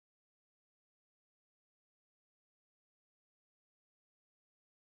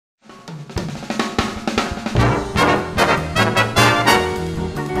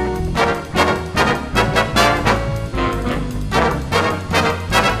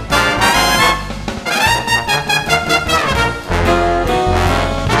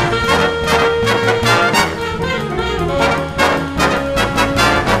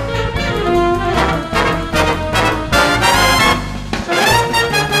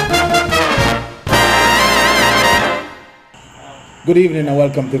Good evening and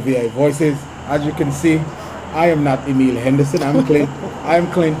welcome to VI Voices. As you can see, I am not Emil Henderson. I'm Clint.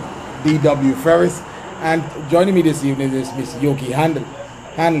 I'm Clint D.W. Ferris. And joining me this evening is Miss Yoki Hanley.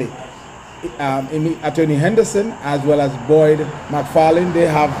 Attorney Henderson as well as Boyd McFarlane, they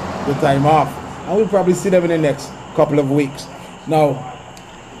have the time off. And we'll probably see them in the next couple of weeks. Now,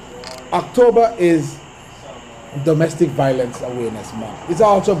 October is Domestic Violence Awareness Month. It's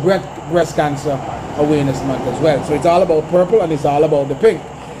also breast cancer awareness month as well. So it's all about purple and it's all about the pink.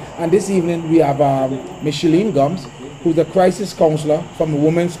 And this evening we have Miss Shellene Gumbs, who's a crisis counselor from the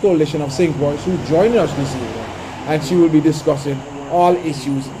Women's Coalition of St. Croix, who's joining us this evening. And she will be discussing all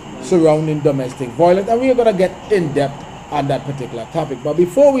issues surrounding domestic violence. And we're going to get in depth on that particular topic. But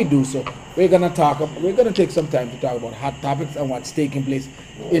before we do so, we're going to take some time to talk about hot topics and what's taking place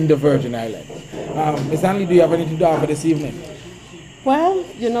in the Virgin Islands. Ms. Hanley, do you have anything to offer this evening? Well,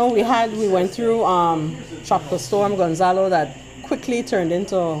 you know, we went through Tropical Storm Gonzalo that quickly turned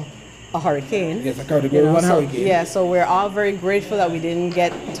into a hurricane. Yes, a category 1 hurricane. Yeah, so we're all very grateful that we didn't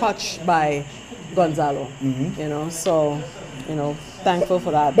get touched by Gonzalo. You know, so, you know, thankful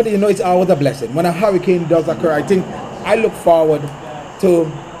for that. But you know, it's always a blessing. When a hurricane does occur, I think I look forward to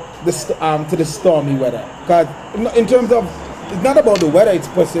the stormy weather. Because in terms of, it's not about the weather it's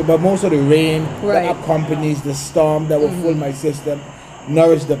possible, but most of the rain that accompanies the storm that will fill my system,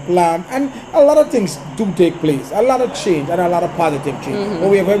 nourish the plant, and a lot of things do take place, a lot of change and a lot of positive change. But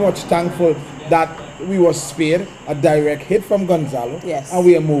we are very much thankful that we were spared a direct hit from Gonzalo, and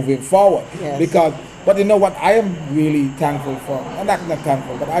we are moving forward. But you know what I am really thankful for, and not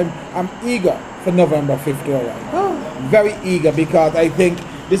thankful, but I'm eager for November 5th to arrive. Very eager, because I think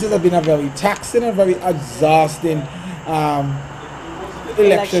this has been a very taxing and very exhausting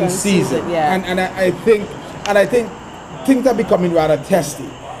election season. And I think things are becoming rather testy.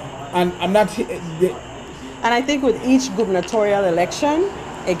 And I'm not. And I think with each gubernatorial election,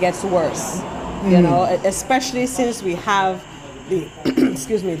 it gets worse. You know, especially since we have the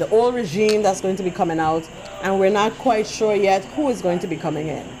the old regime that's going to be coming out, and we're not quite sure yet who is going to be coming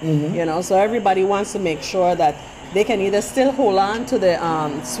in. You know, so everybody wants to make sure that they can either still hold on to the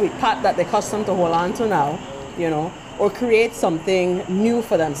sweet pot that they're accustomed to hold on to now, you know, or create something new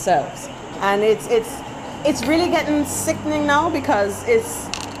for themselves. And it's really getting sickening now, because it's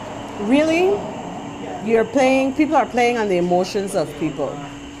really, people are playing on the emotions of people.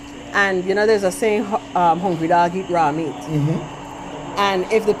 And you know, there's a saying, hungry dog eat raw meat. And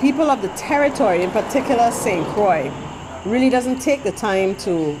if the people of the territory, in particular St. Croix, really doesn't take the time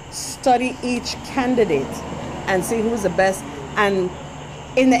to study each candidate and see who's the best, and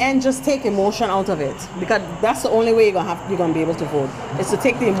in the end just take emotion out of it, because that's the only way you're gonna be able to vote, is to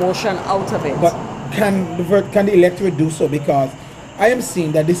take the emotion out of it. But can the electorate do so? Because I am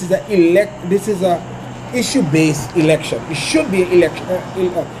seeing that this is a issue-based election. It should be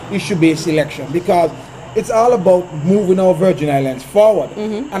an issue-based election, because it's all about moving our Virgin Islands forward.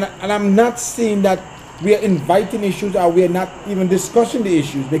 And I'm not seeing that we are inviting issues, or we are not even discussing the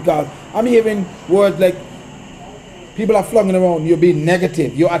issues, because I'm hearing words like, people are flinging around, you're being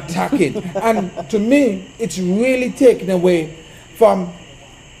negative, you're attacking. And to me, it's really taken away from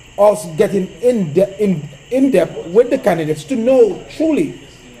us getting in depth with the candidates to know truly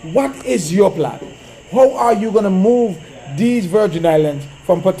what is your plan. How are you going to move these Virgin Islands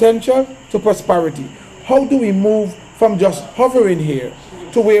from potential to prosperity? How do we move from just hovering here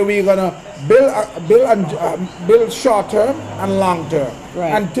to where we're going to build short term and long term?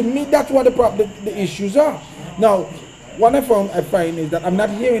 And to me, that's what the issues are. Now, what I find is that I'm not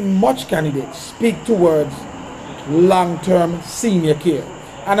hearing much candidates speak towards long-term senior care,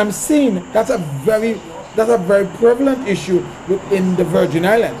 and I'm seeing that's a very prevalent issue within the Virgin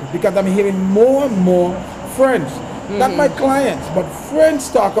Islands, because I'm hearing more and more friends, not my clients, but friends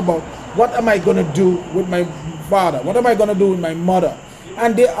talk about, what am I going to do with my father? What am I going to do with my mother?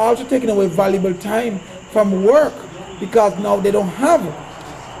 And they're also taking away valuable time from work, because now they don't have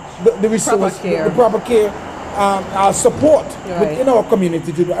the resource, the proper care, our support within our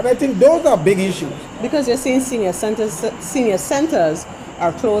community to do. And I think those are big issues. Because you're seeing senior centers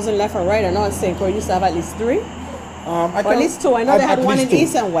are closing left and right. I know in St. Croix used to have at least 3, or at least 2. I know they had one in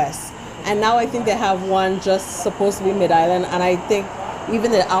East and West, and now I think they have one just supposed to be Mid-Island, and I think even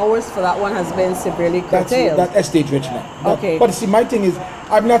the hours for that one has been severely curtailed. That's Estate Richmond. Okay. But see, my thing is,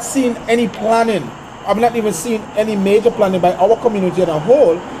 I've not seen any planning. I've not even seen any major planning by our community as a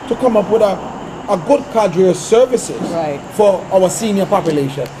whole to come up with a good cadre of services for our senior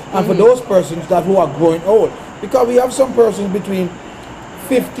population, and for those persons who are growing old. Because we have some persons between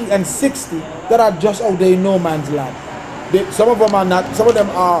 50 and 60 that are just out there in no man's land. Some of them are not. Some of them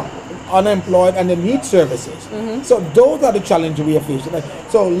are unemployed and they need services. So those are the challenges we are facing.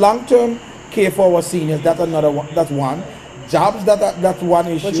 So long-term care for our seniors, that's another one. That's one. Jobs, that's one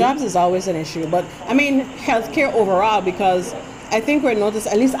issue. Well, jobs is always an issue, but I mean healthcare overall, because I think we're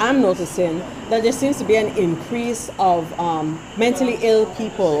noticing, at least I'm noticing, that there seems to be an increase of mentally ill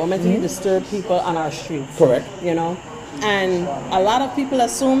people or mentally disturbed people on our streets. Correct. You know, and a lot of people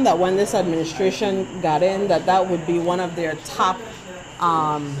assume that when this administration got in, that would be one of their top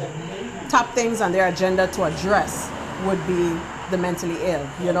things on their agenda to address would be the mentally ill,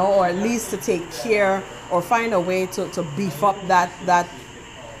 you know, or at least to take care or find a way to beef up that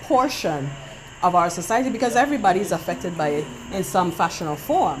portion of our society, because everybody's affected by it in some fashion or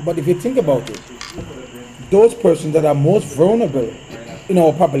form. But if you think about it, those persons that are most vulnerable in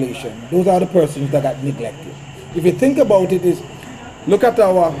our population, those are the persons that got neglected. If you think about it, is look at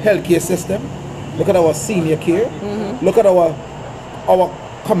our healthcare system, look at our senior care, look at our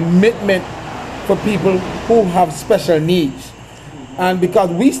commitment for people who have special needs. And because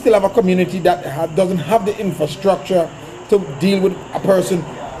we still have a community that doesn't have the infrastructure to deal with a person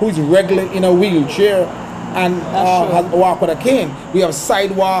who's regular in a wheelchair and has walk with a cane. We have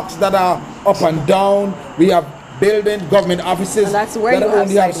sidewalks that are up and down. We have buildings, government offices that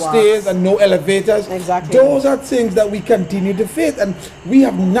only have stairs and no elevators. Exactly. Those are things that we continue to face, and we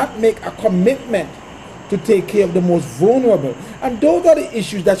have not made a commitment to take care of the most vulnerable. And those are the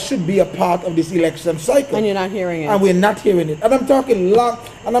issues that should be a part of this election cycle. And you're not hearing it. And we're not hearing it. And I'm talking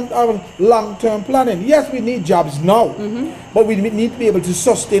long-term planning. Yes, we need jobs now, but we need to be able to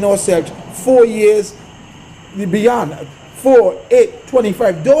sustain ourselves 4 years beyond. 4, 8,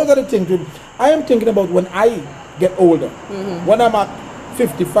 25. Those are the things I am thinking about when I get older. When I'm at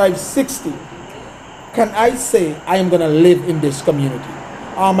 55, 60, can I say I am going to live in this community?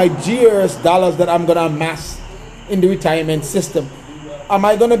 Are my GRS dollars that I'm going to amass in the retirement system, am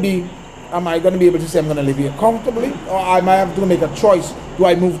I going to be able to say I'm going to live here comfortably, or I might have to make a choice? Do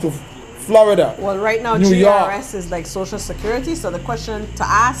I move to Florida? Well, right now New York? GRS is like Social Security, so the question to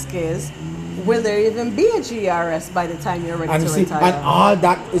ask is, will there even be a GRS by the time you're ready to retire? And all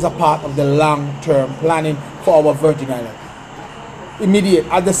that is a part of the long-term planning for our Virgin Islands. Immediate,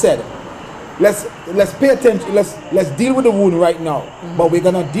 as I said, let's pay attention. Let's deal with the wound right now. But we're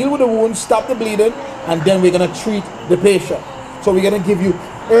gonna deal with the wound, stop the bleeding, and then we're gonna treat the patient. So we're gonna give you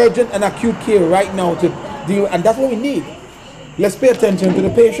urgent and acute care right now to deal, and that's what we need. Let's pay attention to the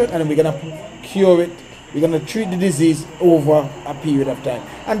patient, and then we're gonna cure it. We're gonna treat the disease over a period of time,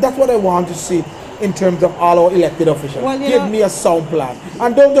 and that's what I want to see in terms of all our elected officials. Well, give me a sound plan,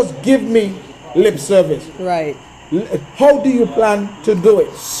 and don't just give me lip service. Right. How do you plan to do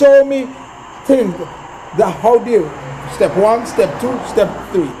it? Show me things. How do you? Step 1, step 2,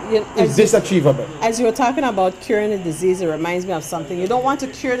 step 3. Is this achievable? As you were talking about curing the disease, it reminds me of something. You don't want to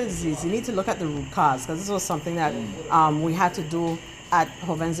cure the disease. You need to look at the root cause, because this was something that we had to do at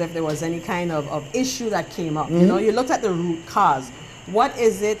Hovenza if there was any kind of issue that came up. You know, you looked at the root cause. What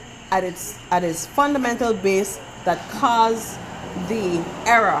is it at its fundamental base that caused the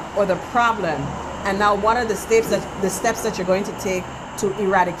error or the problem? And now what are the steps that you're going to take to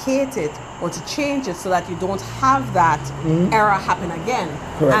eradicate it or to change it so that you don't have that error happen again?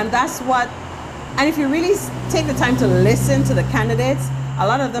 Correct. And that's what, and if you really take the time to listen to the candidates, a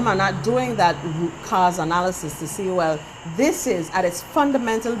lot of them are not doing that root cause analysis to see, well, this is at its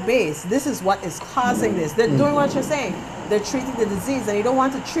fundamental base, this is what is causing this. They're doing what you're saying. They're treating the disease, and you don't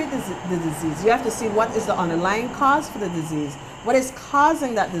want to treat the disease. You have to see what is the underlying cause for the disease, what is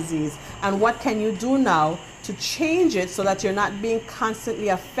causing that disease, and what can you do now to change it so that you're not being constantly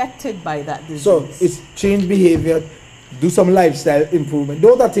affected by that disease. So it's change behavior, do some lifestyle improvement.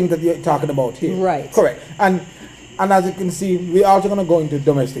 Those are things that you're talking about here. Right. Correct. And as you can see, we're also going to go into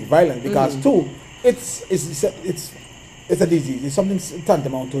domestic violence because too, it's a disease. It's something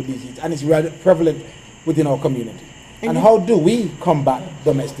tantamount to a disease, and it's rather prevalent within our community. And how do we combat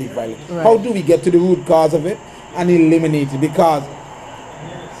domestic violence? Right. How do we get to the root cause of it and eliminate it? Because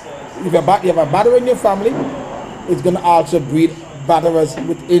if you have a batterer in your family, it's going to also breed batterers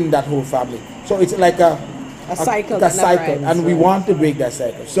within that whole family. So it's like a cycle. And we want to break that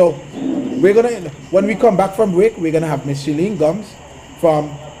cycle. So we're gonna, when we come back from break, we're gonna have Miss Shellene Gumbs from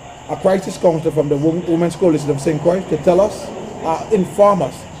a crisis counselor from the Women's Coalition of St. Croix to tell us, inform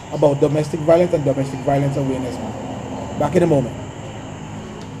us about domestic violence and domestic violence awareness month. Back in a moment.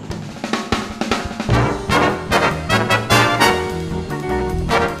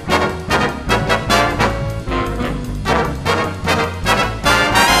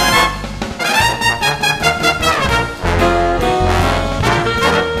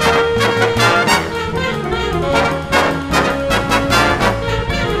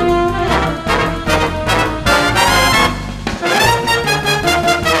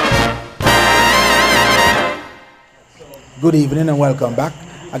 Good evening and welcome back.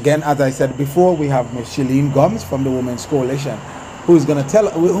 Again, as I said before, we have Miss Shellene Gumbs from the Women's Coalition, who's going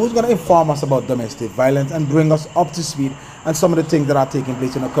to inform us about domestic violence and bring us up to speed on some of the things that are taking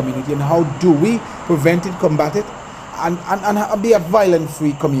place in our community and how do we prevent it, combat it, and be a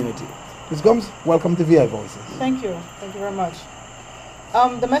violent-free community. Ms. Gumbs, welcome to VI Voices. Thank you very much.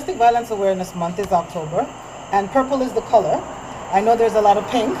 Domestic Violence Awareness Month is October, and purple is the color. I know there's a lot of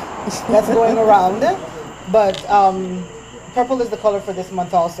pink that's going around, but purple is the color for this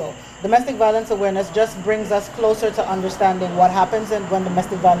month also. Domestic violence awareness just brings us closer to understanding what happens and when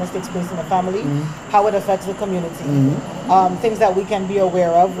domestic violence takes place in the family, how it affects the community, things that we can be aware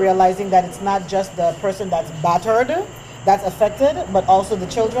of, realizing that it's not just the person that's battered that's affected, but also the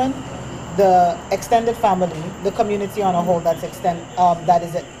children, the extended family, the community on a whole that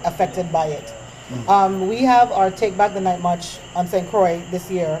is affected by it. We have our Take Back the Night March on St. Croix this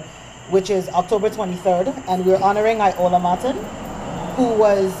year, which is October 23rd, and we're honoring Iola Martin, who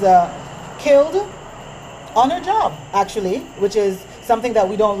was killed on her job, actually, which is something that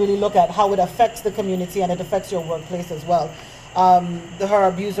we don't really look at, how it affects the community and it affects your workplace as well. Her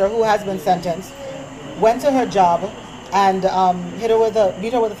abuser, who has been sentenced, went to her job and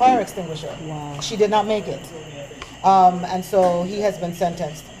beat her with a fire extinguisher. Wow. She did not make it. And so he has been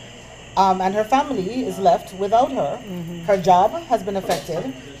sentenced. And her family is left without her. Her job has been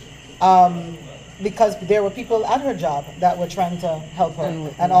affected. Because there were people at her job that were trying to help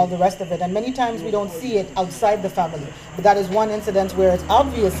her and all the rest of it. And many times we don't see it outside the family. But that is one incident where it's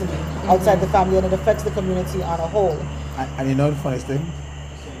obviously outside the family and it affects the community on a whole. And you know the funniest thing?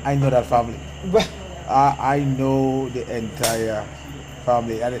 I know that family. I know the entire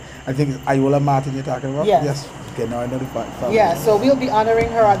family. And I think it's Iola Martin you're talking about? Yes. Okay, now I know the family. Yeah, so we'll be honoring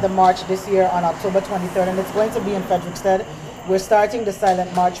her at the march this year on October 23rd, and it's going to be in Frederickstead. We're starting the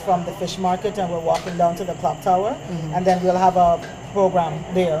silent march from the fish market and we're walking down to the clock tower, and then we'll have a program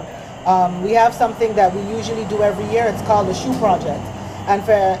there. We have something that we usually do every year. It's called the Shoe Project. And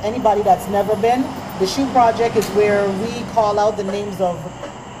for anybody that's never been, the Shoe Project is where we call out the names of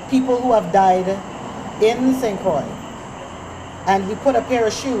people who have died in St. Croix. And we put a pair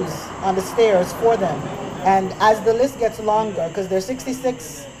of shoes on the stairs for them. And as the list gets longer, because there's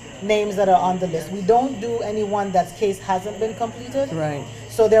 66 names that are on the list, we don't do anyone that's case hasn't been completed. Right.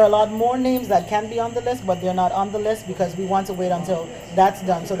 So there are a lot more names that can be on the list, but they're not on the list because we want to wait until that's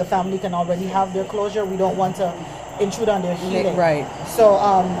done so the family can already have their closure. We don't want to intrude on their healing. Right. So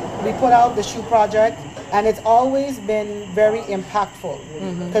we put out the Shoe Project, and it's always been very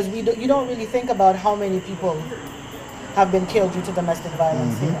impactful because you don't really think about how many people have been killed due to domestic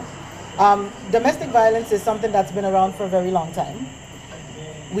violence here. Domestic violence is something that's been around for a very long time.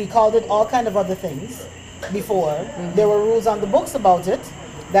 We called it all kind of other things before. There were rules on the books about it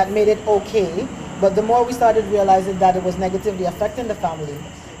that made it okay, but the more we started realizing that it was negatively affecting the family,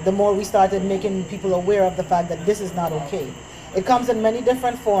 the more we started making people aware of the fact that this is not okay. It comes in many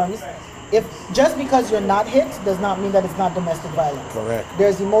different forms. If just because you're not hit does not mean that it's not domestic violence. Correct.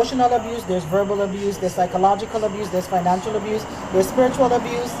 There's emotional abuse, there's verbal abuse, there's psychological abuse, there's financial abuse, there's spiritual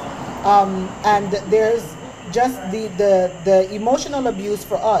abuse, and there's just the emotional abuse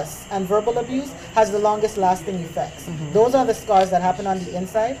for us and verbal abuse has the longest lasting effects. Those are the scars that happen on the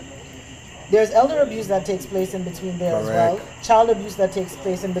inside. There's elder abuse that takes place in between there as well. Child abuse that takes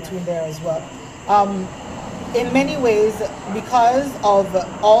place in between there as well. In many ways, because of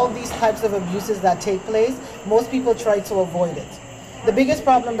all these types of abuses that take place, most people try to avoid it. The biggest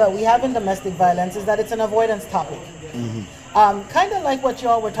problem that we have in domestic violence is that it's an avoidance topic. Kind of like what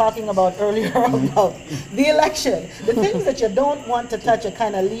y'all were talking about earlier about the election. The things that you don't want to touch, you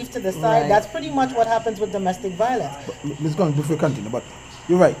kind of leave to the side. Right. That's pretty much what happens with domestic violence. Ms. Gumbs, before we continue, but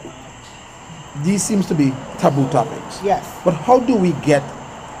you're right. These seems to be taboo topics. Yes. But how do we get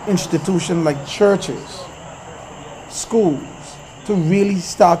institutions like churches, schools, to really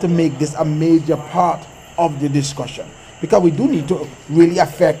start to make this a major part of the discussion? Because we do need to really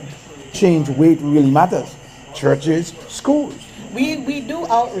affect change where it really matters. Churches, schools. We do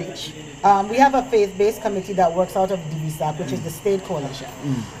outreach. We have a faith-based committee that works out of DVSAC, which is the state coalition.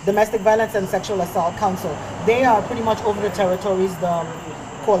 Domestic Violence and Sexual Assault Council. They are pretty much over the territories, the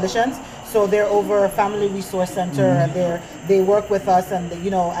coalitions. So they're over Family Resource Center, and they work with us, and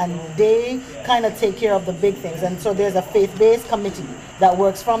and they kind of take care of the big things. And so there's a faith-based committee that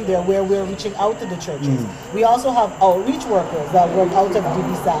works from there where we're reaching out to the churches. We also have outreach workers that work out of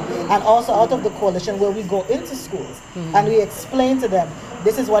DVSA and also out of the coalition where we go into schools and we explain to them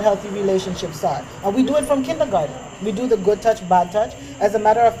this is what healthy relationships are. And we do it from kindergarten. We do the good touch, bad touch. As a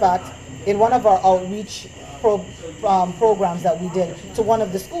matter of fact, in one of our outreach programs that we did to one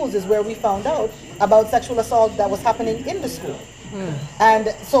of the schools is where we found out about sexual assault that was happening in the school. And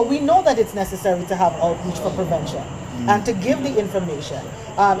so we know that it's necessary to have outreach for prevention and to give the information.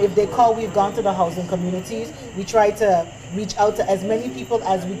 If they call, we've gone to the housing communities. We try to reach out to as many people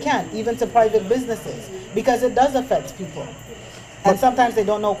as we can, even to private businesses, because it does affect people. And sometimes they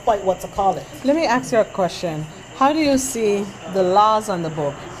don't know quite what to call it. Let me ask you a question. How do you see the laws on the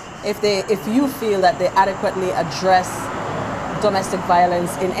book? If you feel that they adequately address domestic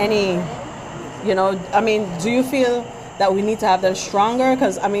violence in any, I mean, do you feel that we need to have them stronger?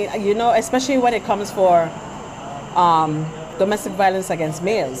 Because, I mean, especially when it comes for domestic violence against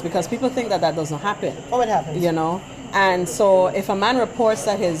males, because people think that doesn't happen. Oh, it happens. And so if a man reports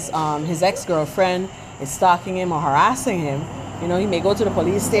that his ex-girlfriend is stalking him or harassing him, he may go to the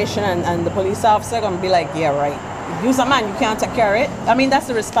police station and the police officer going to be like, yeah, right. If you're a man, you can't take care of it. I mean, that's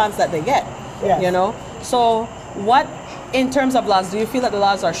the response that they get, yes. So what, in terms of laws, do you feel that the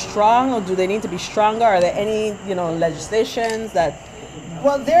laws are strong, or do they need to be stronger? Are there any, legislations that...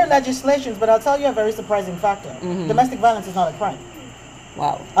 Well, there are legislations, but I'll tell you a very surprising factor. Domestic violence is not a crime.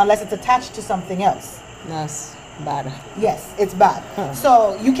 Wow. Unless it's attached to something else. That's bad. Yes, it's bad.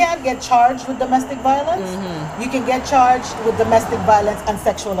 So you can't get charged with domestic violence. You can get charged with domestic violence and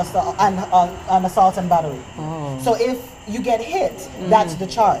sexual assault and assault and battery. So if you get hit, that's the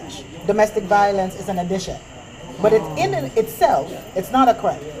charge. Domestic violence is an addition. But it's in itself, it's not a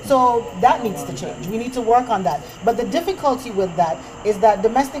crime. So that needs to change. We need to work on that. But the difficulty with that is that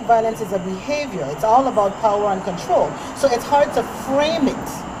domestic violence is a behavior. It's all about power and control. So it's hard to frame it.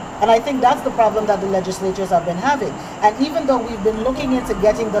 And I think that's the problem that the legislatures have been having. And even though we've been looking into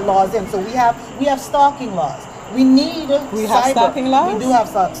getting the laws in, so we have stalking laws. We have stalking laws? We do have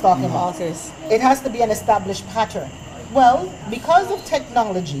stalking laws. Okay. It has to be an established pattern. Well, because of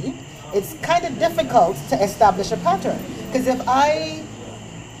technology, it's kind of difficult to establish a pattern. Because if I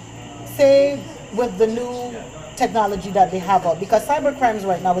say with the new technology that they have out, because cyber crimes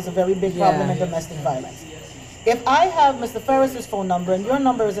right now is a very big problem in domestic violence. If I have Mr. Ferris's phone number and your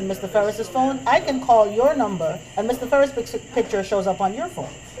number is in Mr. Ferris's phone, I can call your number and Mr. Ferris' picture shows up on your phone.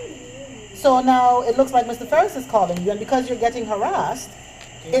 So now it looks like Mr. Ferris is calling you, and because you're getting harassed,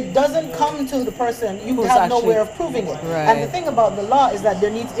 it doesn't come to the person. You have no way of proving it. Right. And the thing about the law is that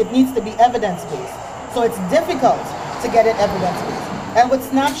it needs to be evidence-based. So it's difficult to get it evidence-based. And with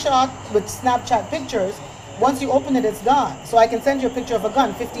Snapchat pictures, once you open it, it's gone. So I can send you a picture of a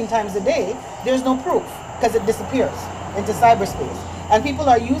gun 15 times a day. There's no proof because it disappears into cyberspace. And people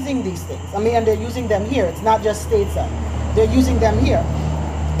are using these things. I mean, and they're using them here. It's not just stateside. They're using them here.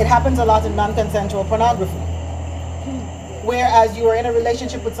 It happens a lot in non-consensual pornography. Whereas you were in a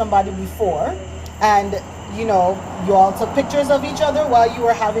relationship with somebody before, and you all took pictures of each other while you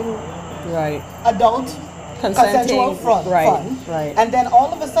were having adult consensual fun. Right. And then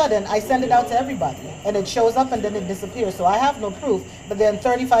all of a sudden, I send it out to everybody, and it shows up, and then it disappears. So I have no proof, but then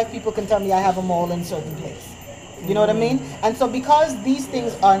 35 people can tell me I have a mole in a certain place. You know what I mean? And so because these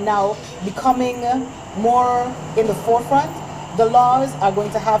things are now becoming more in the forefront, the laws are going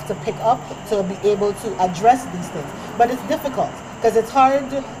to have to pick up to be able to address these things. But it's difficult because it's hard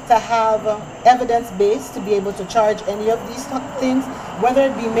to have evidence-based to be able to charge any of these things, whether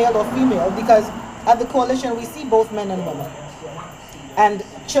it be male or female, because at the Coalition we see both men and women and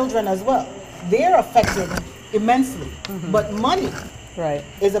children as well. They're affected immensely, but money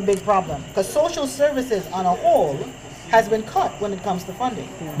is a big problem because social services on a whole has been cut when it comes to funding.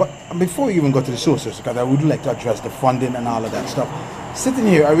 But before we even go to the sources, because I would like to address the funding and all of that stuff. Sitting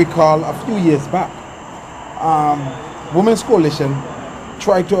here, I recall a few years back, Women's Coalition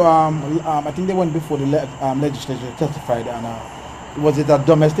tried to, I think they went before the legislature testified, and was it a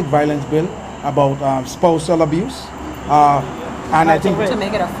domestic violence bill about spousal abuse? And I think to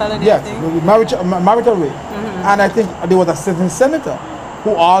make it a felony. Yes, marital rape. And I think there was a certain senator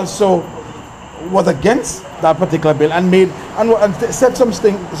who also was against that particular bill and made and said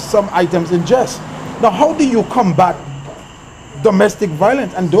some items in jest. Now, how do you combat domestic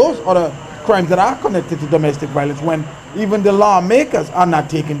violence and those other crimes that are connected to domestic violence when even the lawmakers are not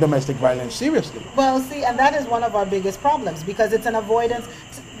taking domestic violence seriously? Well, see, and that is one of our biggest problems because it's an avoidance.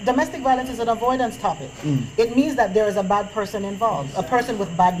 Domestic violence is an avoidance topic. It means that there is a bad person involved, a person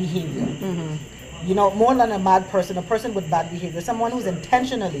with bad behavior. More than a mad person, a person with bad behavior, someone who's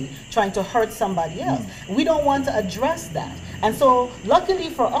intentionally trying to hurt somebody else. We don't want to address that. And so,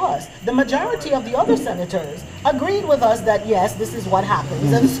 luckily for us, the majority of the other senators agreed with us that yes, this is what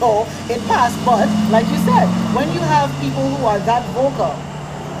happens. And so it passed. But like you said, when you have people who are that vocal,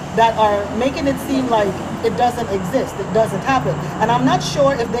 that are making it seem like it doesn't exist, it doesn't happen. And I'm not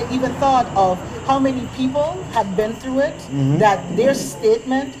sure if they even thought of how many people had been through it, that their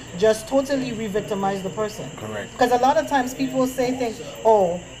statement just totally re-victimized the person. Correct. Because a lot of times people say things,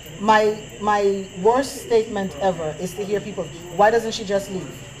 oh, my worst statement ever is to hear people, why doesn't she just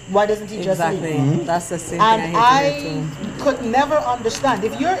leave? Why doesn't he just leave? Exactly. That's the same And thing I hate to hear too. could never understand.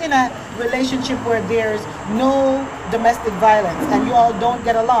 If you're in a relationship where there's no domestic violence and you all don't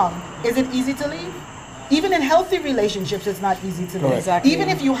get along, is it easy to leave? Even in healthy relationships, it's not easy to leave. Exactly. Even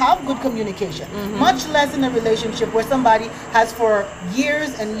if you have good communication, much less in a relationship where somebody has for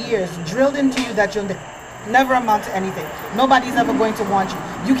years and years drilled into you that you'll never amount to anything. Nobody's ever going to want you.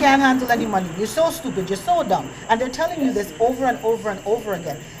 You can't handle any money. You're so stupid. You're so dumb. And they're telling you this over and over and over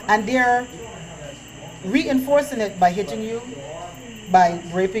again. And they're reinforcing it by hitting you, by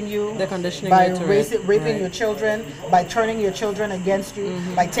raping you, They're conditioning by you to raping right. your children, by turning your children against you,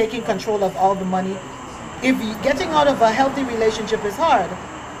 by taking control of all the money. If getting out of a healthy relationship is hard,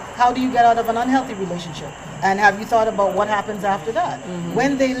 how do you get out of an unhealthy relationship? And have you thought about what happens after that?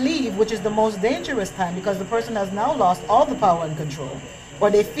 When they leave, which is the most dangerous time, because the person has now lost all the power and control,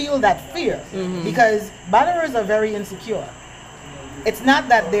 or they feel that fear, because batterers are very insecure. It's not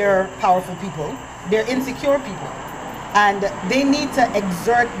that they're powerful people, they're insecure people. And they need to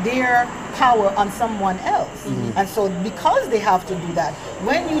exert their power on someone else. And so because they have to do that,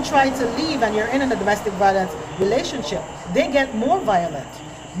 when you try to leave and you're in a domestic violence relationship, they get more violent,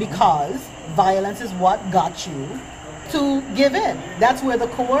 because violence is what got you to give in. That's where the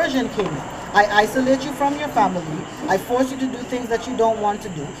coercion came in. I isolate you from your family. I force you to do things that you don't want to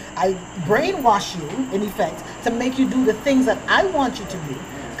do. I brainwash you, in effect, to make you do the things that I want you to do.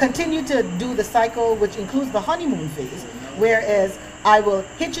 Continue to do the cycle, which includes the honeymoon phase, whereas I will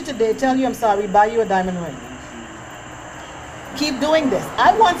hit you today, tell you I'm sorry, buy you a diamond ring. Keep doing this.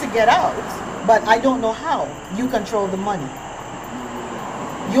 I want to get out, but I don't know how. You control the money.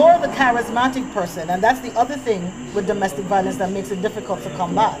 You're the charismatic person, and that's the other thing with domestic violence that makes it difficult to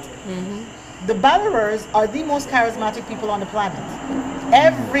combat. The batterers are the most charismatic people on the planet.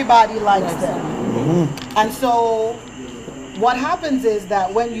 Everybody likes them. And so what happens is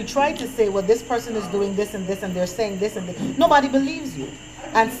that when you try to say, well, this person is doing this and this, and they're saying this and this, nobody believes you.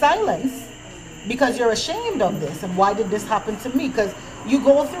 And silence, because you're ashamed of this, and why did this happen to me? Because you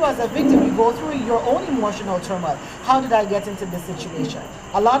go through, as a victim, you go through your own emotional turmoil. How did I get into this situation?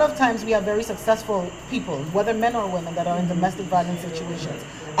 A lot of times we have very successful people, whether men or women, that are in domestic violence situations,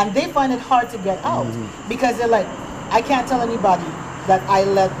 and they find it hard to get out because they're like, I can't tell anybody that I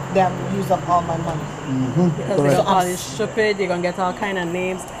let them use up all my money. Because they're all stupid, you're going to get all kind of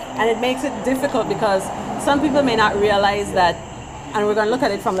names. And it makes it difficult because some people may not realize that, and we're going to look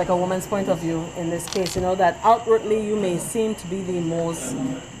at it from like a woman's point of view in this case, you know, that outwardly you may seem to be the most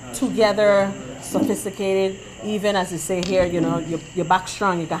together, sophisticated, even as you say here, you know, you're back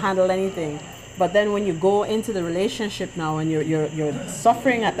strong, you can handle anything. But then when you go into the relationship now and you're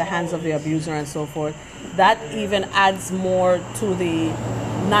suffering at the hands of the abuser and so forth, that even adds more to the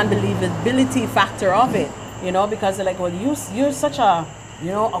non-believability factor of it, you know, because they're like, well, you're such a, you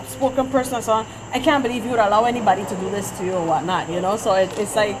know, outspoken person and so on. I can't believe you would allow anybody to do this to you or whatnot, you know. So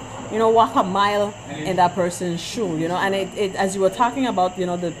it's like, you know, walk a mile in that person's shoe, you know. And it as you were talking about, you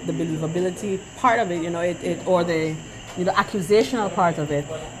know, the believability part of it, you know, or the, you know, accusational part of it,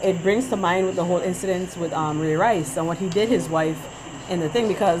 it brings to mind with the whole incident with Ray Rice and what he did his wife in the thing.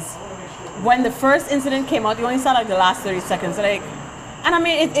 Because when the first incident came out, you only saw like the last 30 seconds, like, and I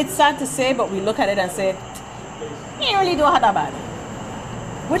mean, it's sad to say, but we look at it and say, he didn't really do her that bad.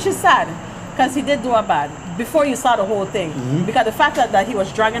 Which is sad, because he did do her bad before you saw the whole thing. Because the fact that he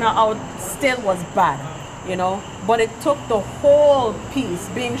was dragging her out still was bad, you know. But it took the whole piece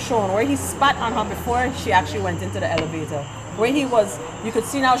being shown where he spat on her before she actually went into the elevator. Where he was, you could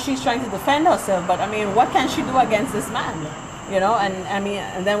see now she's trying to defend herself, but I mean, what can she do against this man? You know, and I mean,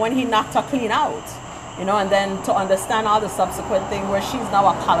 and then when he knocked her clean out, you know, and then to understand all the subsequent thing where she's now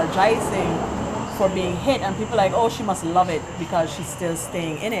apologizing for being hit, and people are like, oh, she must love it because she's still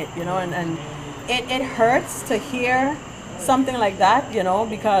staying in it, you know, and it hurts to hear something like that, you know,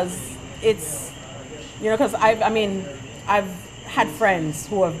 because it's, you know, because I've had friends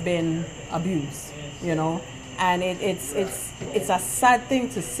who have been abused, you know, and it's a sad thing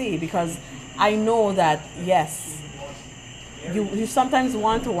to see, because I know that, yes, you sometimes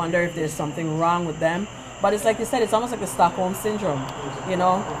want to wonder if there's something wrong with them, but it's like you said, it's almost like the Stockholm syndrome, you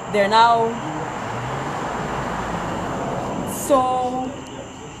know. They're now so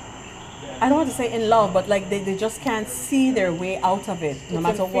I don't want to say in love, but like they just can't see their way out of it, no It's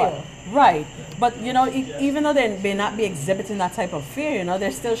matter in what. fear. Right. But you know, even though they may not be exhibiting that type of fear, you know,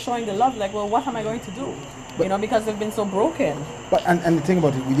 they're still showing the love. Like, well, what am I going to do? You know, because they've been so broken. But and the thing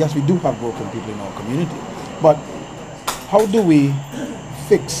about it, yes, we do have broken people in our community. But how do we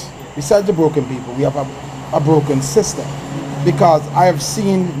fix, besides the broken people, we have a broken system? Because I have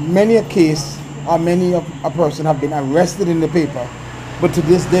seen many a case or many of a person have been arrested in the paper, but to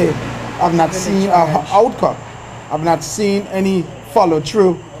this day, I've not seen an outcome. I've not seen any follow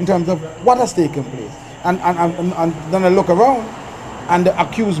through in terms of what has taken place. And then I look around, and the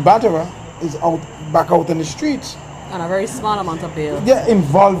accused batterer is back out in the streets. On a very small amount of bail. They're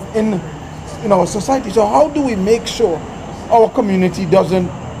involved in our society. So how do we make sure our community doesn't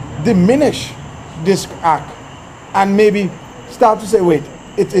diminish this act and maybe start to say, wait,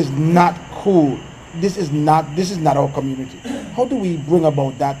 it is not cool. This is not our community. How do we bring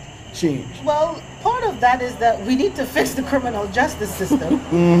about that change? Well, part of that is that we need to fix the criminal justice system.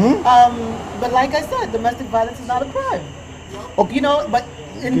 But like I said, domestic violence is not a crime. Okay. You know, but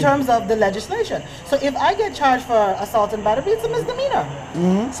in terms of the legislation. So if I get charged for assault and battery, it's a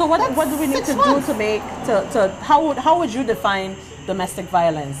misdemeanor. So what do we need 6 to months. do to make how would you define domestic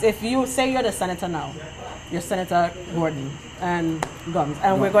violence? If you say you're the senator now, you're Senator Gordon and Gumbs,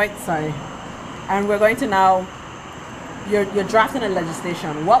 and we're going to now you're drafting a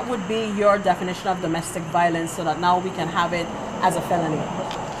legislation. What would be your definition of domestic violence so that now we can have it as a felony?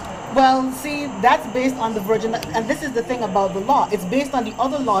 Well, see, that's based on the Virgin, and this is the thing about the law. It's based on the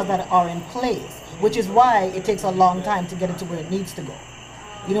other laws that are in place, which is why it takes a long time to get it to where it needs to go.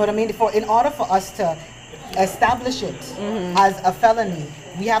 You know what I mean? In order for us to establish it as a felony,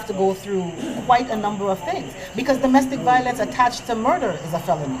 we have to go through quite a number of things. Because domestic violence attached to murder is a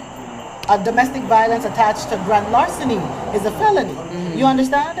felony. A domestic violence attached to grand larceny is a felony. You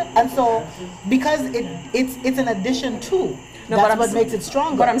understand? And so, because it's an addition to. No, That's what makes it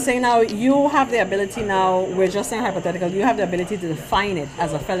stronger. But I'm saying now, you have the ability now, we're just saying hypothetical, you have the ability to define it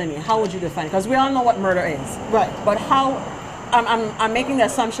as a felony. How would you define it? Because we all know what murder is. Right. But how, I'm making the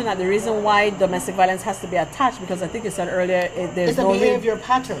assumption that the reason why domestic violence has to be attached, because I think you said earlier, there's It's a no behavior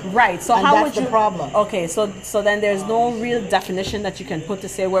pattern. Right. So and how that's would you? the problem. Okay. So then there's no real definition that you can put to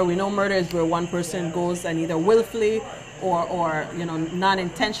say where we know murder is where one person goes and either willfully or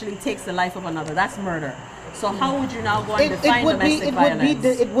non-intentionally takes the life of another. That's murder. So how would you now go and define domestic violence?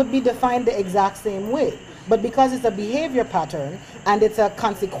 It would be defined the exact same way. But because it's a behavior pattern and it's a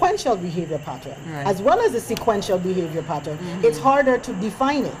consequential behavior pattern, Right. as well as a sequential behavior pattern, it's harder to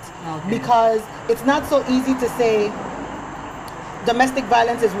define it. Okay. Because it's not so easy to say domestic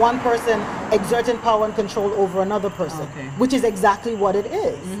violence is one person exerting power and control over another person, Okay. which is exactly what it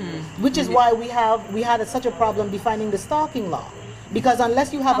is. Which is why we had such a problem defining the stalking law. Because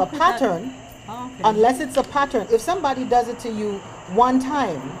unless you have How a could that- pattern, Okay. unless it's a pattern, if somebody does it to you one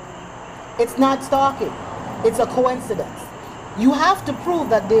time, it's not stalking, it's a coincidence. You have to prove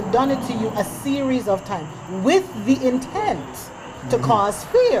that they've done it to you a series of times with the intent to cause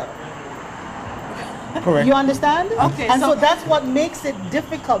fear. Correct. You understand? Okay, And so so- that's what makes it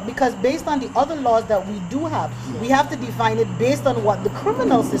difficult, because based on the other laws that we do have, we have to define it based on what the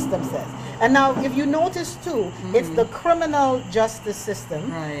criminal system says. And now, if you notice too, it's the criminal justice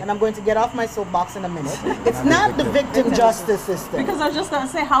system, Right. and I'm going to get off my soapbox in a minute. It's not the victim justice system. Because I was just going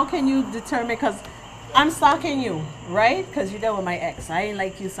to say, how can you determine, because I'm stalking you, right? Because you're there with my ex. I ain't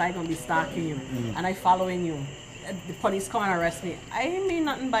like you, so I'm going to be stalking you. And I following you. The police come and arrest me. I ain't mean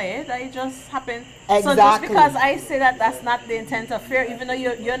nothing by it. I just happen. So just Exactly. because I say that that's not the intent of fear, even though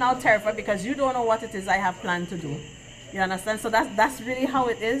you're now terrified because you don't know what it is I have planned to do. You understand? So that's really how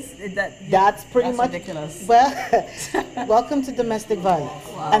it is. That's pretty much ridiculous. Well, welcome to domestic violence,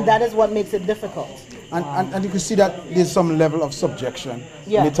 and that is what makes it difficult. And you can see that there's some level of subjection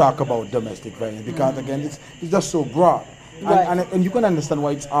Yeah. when you talk about domestic violence, because again, it's just so broad. Right. And you can understand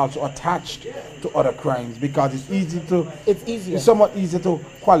why it's also attached to other crimes, because it's It's somewhat easy to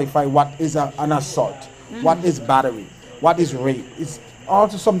qualify what is an assault, what is battery, what is rape. It's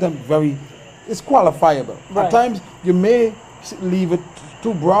also something it's qualifiable. Right. At times you may leave it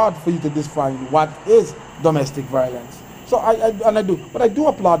too broad for you to define what is domestic violence. So I do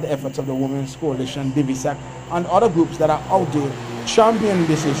applaud the efforts of the Women's Coalition, DVSAC, and other groups that are out there championing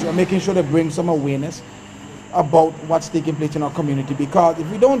this issue and making sure they bring some awareness about what's taking place in our community. Because if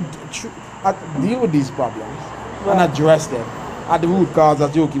we don't deal with these problems and address them at the root cause,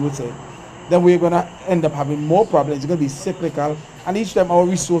 as Yoki would say, then we're going to end up having more problems. It's going to be cyclical, and each time our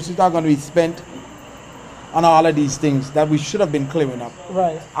resources are going to be spent on all of these things that we should have been clearing up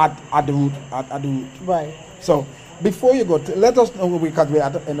right, at the root. right. So before you go, let us know, because we're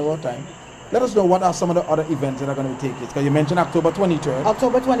at the end of our time, let us know what are some of the other events that are going to take place. Because you mentioned October 23rd.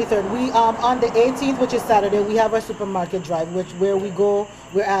 October 23rd. We on the 18th, which is Saturday, we have our supermarket drive, where we go.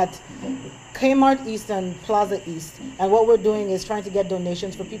 We're at Kmart East and Plaza East, and what we're doing is trying to get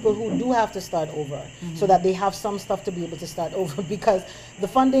donations for people who do have to start over, so that they have some stuff to be able to start over, because the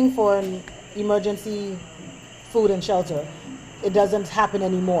funding for an emergency food and shelter, it doesn't happen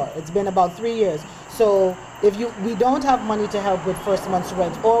anymore. It's been about 3 years. So if we don't have money to help with first month's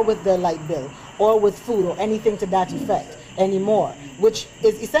rent or with their light bill or with food or anything to that effect anymore, which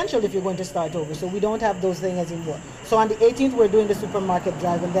is essential if you're going to start over. So we don't have those things anymore. So on the 18th, we're doing the supermarket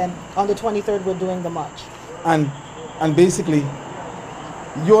drive, and then on the 23rd, we're doing the march. And basically,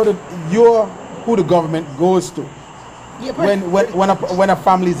 you're who the government goes to. Yeah, when a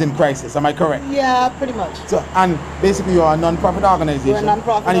family is in crisis, am I correct? Yeah, pretty much. So, and basically you're a non-profit organization. We're a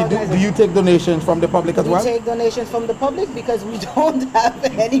non-profit organization. And do you take donations from the public as well? We take donations from the public because we don't have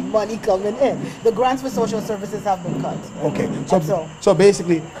any money coming in. The grants for social services have been cut. Okay, so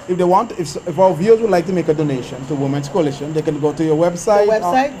basically, if they want, if our viewers would like to make a donation to Women's Coalition, they can go to your website. The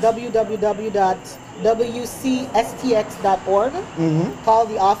website, www.wcstx.org. Call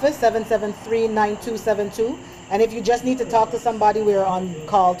the office, 773-9272. And if you just need to talk to somebody, we're on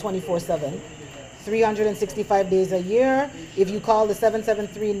call 24/7, 365 days a year. If you call the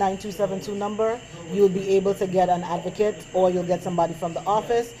 773-9272 number, you'll be able to get an advocate, or you'll get somebody from the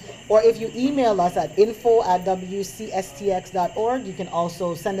office. Or if you email us at info@wcstx.org, you can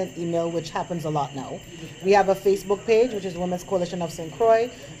also send an email, which happens a lot now. We have a Facebook page, which is Women's Coalition of St. Croix.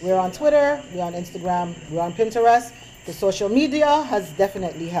 We're on Twitter, we're on Instagram, we're on Pinterest. The social media has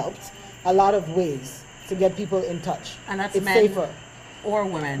definitely helped a lot of ways to get people in touch. And that's it's men safer. Or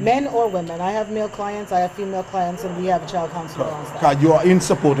women. Men or women. I have male clients, I have female clients, and we have a child counselor on staff. God, you are in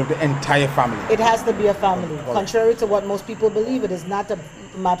support of the entire family. It has to be a family. Contrary to what most people believe, it is not a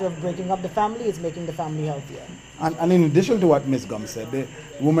matter of breaking up the family, it's making the family healthier. And in addition to what Ms. Gumbs said, the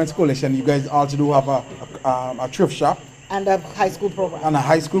Women's Coalition, you guys also do have a thrift shop. And a high school program. And a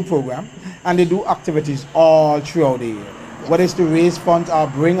high school program. And they do activities all throughout the year. Whether it's to raise funds or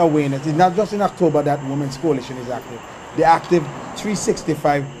bring awareness. It's not just in October that Women's Coalition is active. They're active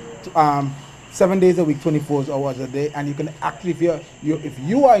 365, 7 days a week, 24 hours a day. And you can actually, if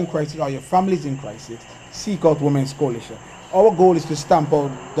you are in crisis or your family is in crisis, seek out Women's Coalition. Our goal is to stamp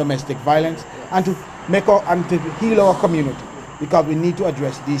out domestic violence and to heal our community, because we need to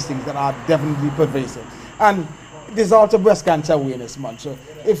address these things that are definitely pervasive. And there's also Breast Cancer Awareness Month. So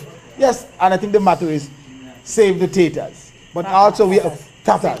and I think the matter is save the taters. But also we have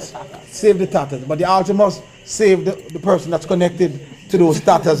tatters. Save the tatters. But you also must save the person that's connected to those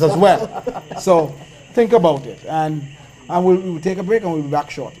tatters as well. So think about it. And we'll take a break and we'll be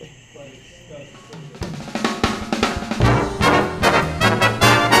back shortly.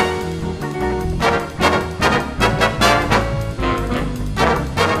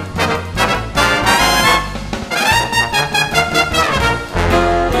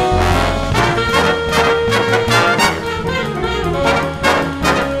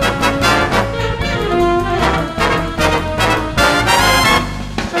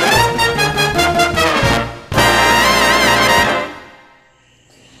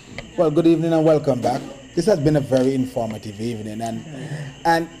 Well, good evening and welcome back. This has been a very informative evening,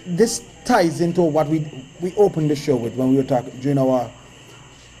 and this ties into what we opened the show with when we were talking during our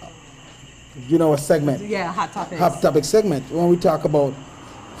segment. Yeah, hot topics. Hot topic segment, when we talk about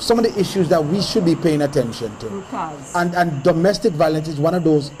some of the issues that we should be paying attention to. Root cause. And domestic violence is one of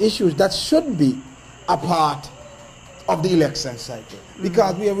those issues that should be a part of the election cycle,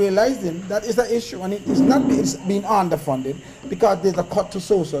 because we are realizing that it's an issue, and it's being underfunded because there's a cut to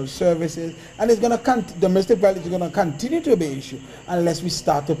social services, and domestic violence is going to continue to be an issue unless we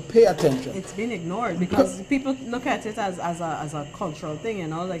start to pay attention. It's been ignored because people look at it as a cultural thing,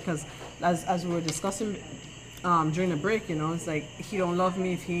 because as we were discussing during the break, it's like, he don't love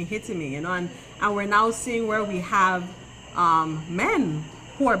me if he ain't hitting me, and we're now seeing where we have men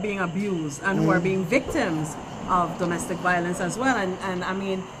who are being abused and who are being victims of domestic violence as well, and I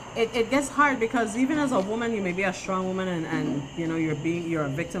mean, it gets hard, because even as a woman, you may be a strong woman, and you're a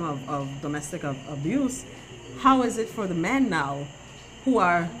victim of domestic abuse. How is it for the men now who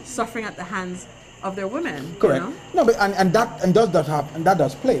are suffering at the hands of their women? Correct. No, but and that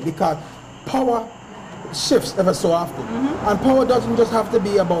does play, because power shifts ever so often, and power doesn't just have to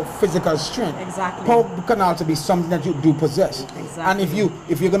be about physical strength. Exactly. Power can also be something that you do possess. Exactly. And if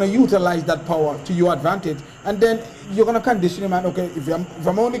you're going to utilize that power to your advantage, and then you're going to condition him, and okay, if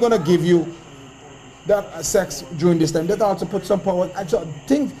I'm only going to give you that sex during this time, that also put some power. And so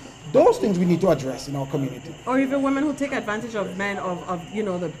Those things we need to address in our community. Or even women who take advantage of men, of you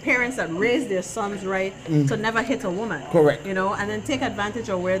know, the parents that raise their sons right to never hit a woman. Correct. You know, and then take advantage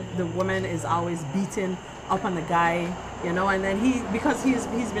of where the woman is always beating up on the guy, you know, and then because he's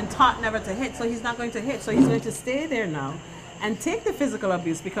been taught never to hit, so he's not going to hit, so he's going to stay there now and take the physical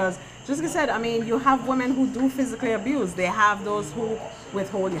abuse. Because just like I said, I mean, you have women who do physically abuse, they have those who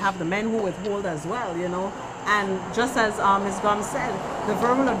withhold, you have the men who withhold as well, you know. And just as Ms. Gumbs said, the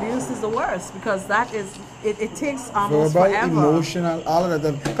verbal abuse is the worst, because that is, it takes almost verbal, forever. emotional, all of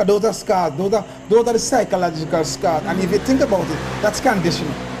that. Because those are scars. Those are the psychological scars. And if you think about it, that's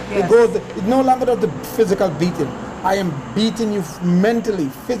conditioning. Yes. It's no longer the physical beating. I am beating you mentally,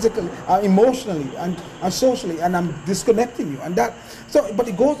 physically, emotionally, and socially, and I'm disconnecting you. And that, so, but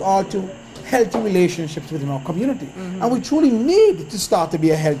it goes all to healthy relationships within our community. And we truly need to start to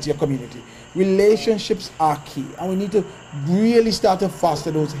be a healthier community. Relationships are key, and we need to really start to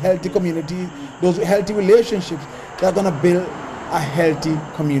foster those healthy communities, those healthy relationships that are going to build a healthy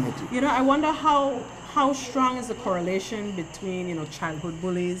community. You know, I wonder how strong is the correlation between, you know, childhood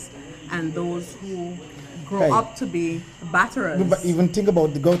bullies and those who grow up to be batterers. But even think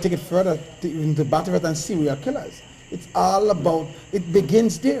about, go take it further, even to batterers and serial killers. It's all about, it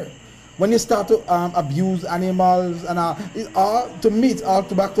begins there. When you start to abuse animals, and to me, it's all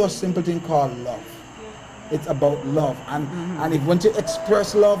back to a simple thing called love. It's about love, and if once you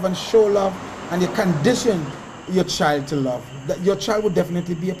express love and show love, and you condition your child to love, that your child would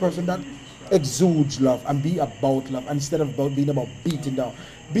definitely be a person that exudes love and be about love, instead of being about beating down.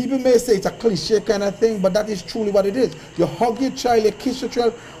 People may say it's a cliche kind of thing, but that is truly what it is. You hug your child, you kiss your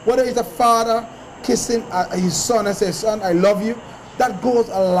child, whether it's a father kissing his son and say, "Son, I love you," that goes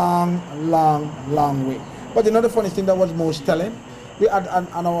a long, long, long way. But another funny thing that was most telling, we had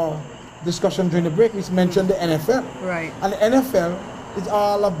on our discussion during the break, we mentioned the NFL. Right. And the NFL is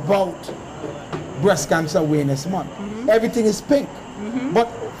all about Breast Cancer Awareness Month. Everything is pink. But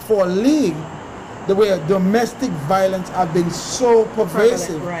for a league, the way domestic violence have been so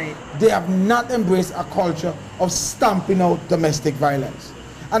pervasive, right, they have not embraced a culture of stamping out domestic violence.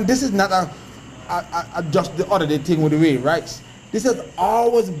 And this is not a just the other day thing with the way rights. This has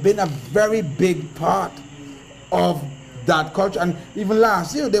always been a very big part of that culture. And even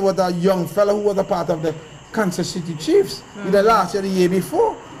last year, there was a young fellow who was a part of the Kansas City Chiefs. Either last year or the year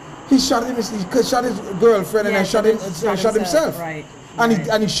before, he shot his girlfriend, and then shot himself. Right.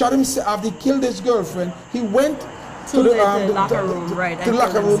 And he shot himself after he killed his girlfriend. He went to the locker room, right? To the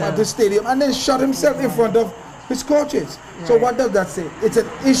locker room at the stadium, and then shot himself in front of his coaches. Right. So what does that say? It's an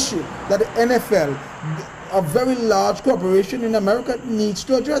issue that the NFL, a very large corporation in America, needs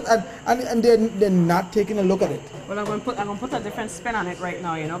to address, and they're not taking a look at it. Well, I'm going to put a different spin on it right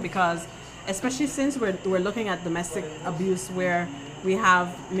now, you know, because especially since we're looking at domestic abuse, where we have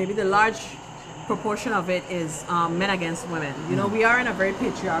maybe the large proportion of it is men against women. You know, we are in a very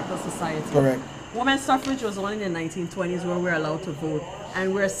patriarchal society. Correct. Women's suffrage was only in the 1920s where we're allowed to vote,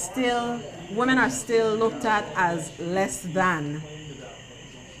 and women are still looked at as less than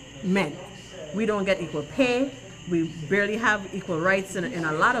men. We don't get equal pay. We barely have equal rights in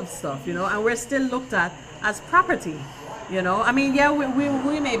a lot of stuff, you know, and we're still looked at as property, you know. I mean, yeah,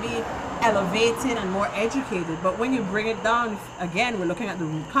 we may be elevated and more educated, but when you bring it down, again, we're looking at the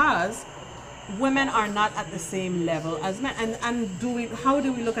root cause. Women are not at the same level as men, and how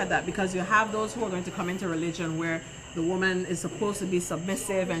do we look at that? Because you have those who are going to come into religion where the woman is supposed to be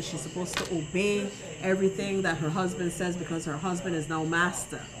submissive and she's supposed to obey everything that her husband says, because her husband is now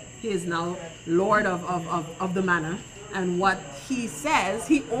master. He is now lord of the manor, and what he says,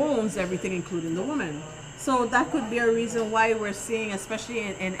 he owns everything, including the woman. So that could be a reason why we're seeing, especially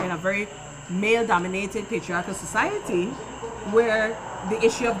in a very male-dominated patriarchal society, where the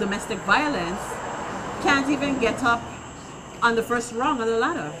issue of domestic violence can't even get up on the first rung of the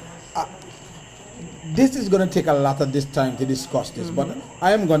ladder. This is going to take a lot of this time to discuss this, but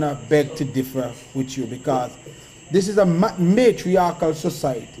I am going to beg to differ with you, because this is a matriarchal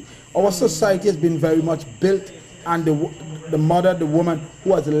society. Our society has been very much built on the mother, the woman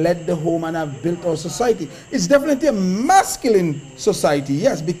who has led the home and have built our society. It's definitely a masculine society,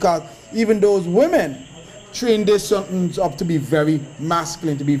 yes, because even those women train their sons up to be very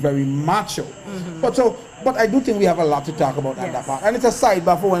masculine, to be very macho. But I do think we have a lot to talk about on that part. And it's a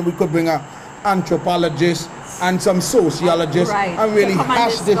sidebar for when we could bring an anthropologist and some sociologists and really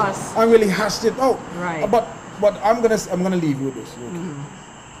hash it out. Right. But I'm gonna leave you with this.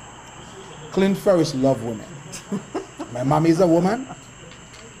 Clint Ferris loved women. My mom is a woman.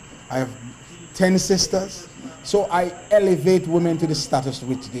 I have 10 sisters. So I elevate women to the status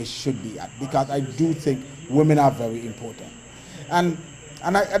which they should be at, because I do think women are very important. And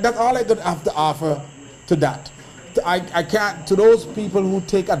And that's all I don't have to offer to that. I can't, to those people who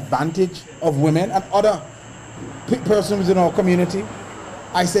take advantage of women and other persons in our community,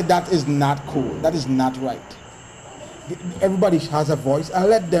 I said that is not cool. That is not right. Everybody has a voice, and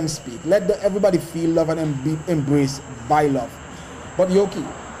let them speak. Let everybody feel love and be embraced by love. But Yoki,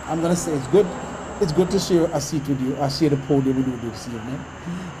 I'm gonna say it's good. It's good to share a seat with you. I share the podium with you this evening,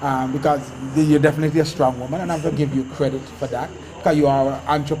 because you're definitely a strong woman, and I'm gonna give you credit for that. Because you are an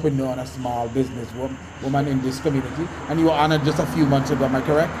entrepreneur and a small business woman in this community, and you were honored just a few months ago. Am I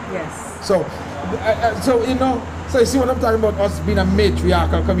correct? Yes. So you know, so you see what I'm talking about? Us being a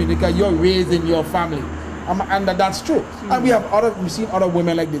matriarchal community. You're raising your family, and that's true. And we've seen other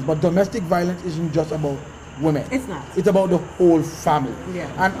women like this. But domestic violence isn't just about women. It's not. It's about the whole family. Yeah.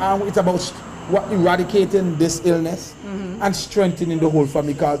 And it's about eradicating this illness and strengthening the whole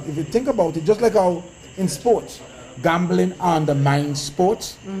family. Because if you think about it, just like how in sports, gambling undermines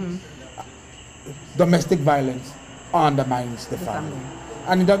sports, domestic violence undermines the family.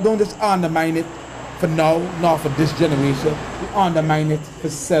 And you don't just undermine it for now, nor for this generation, you undermine it for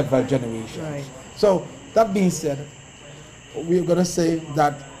several generations. Right. So that being said, we're going to say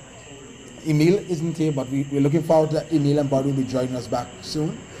that Emil isn't here, but we're looking forward to that. Emil and Buddy will be joining us back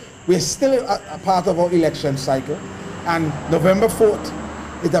soon. We're still a part of our election cycle, and November 4th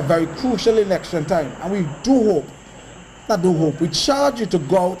is a very crucial election time, and we we charge you to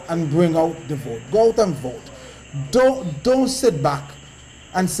go out and bring out the vote. Go out and vote. Don't sit back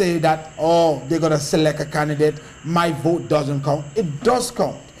and say that, oh, they're gonna select a candidate, my vote doesn't count. It does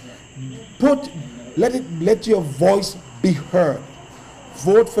count. Let your voice be heard.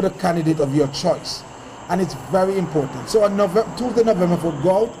 Vote for the candidate of your choice, and it's very important. So on Tuesday, November 4th,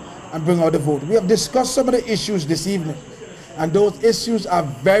 go out and bring out the vote. We have discussed some of the issues this evening, and those issues are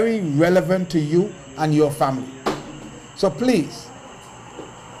very relevant to you and your family. So please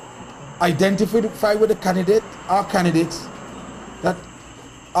identify with the candidate, our candidates that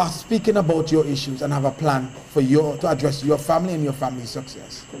are speaking about your issues and have a plan for to address your family and your family's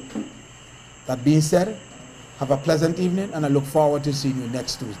success. That being said, have a pleasant evening, and I look forward to seeing you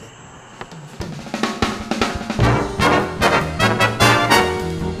next Tuesday.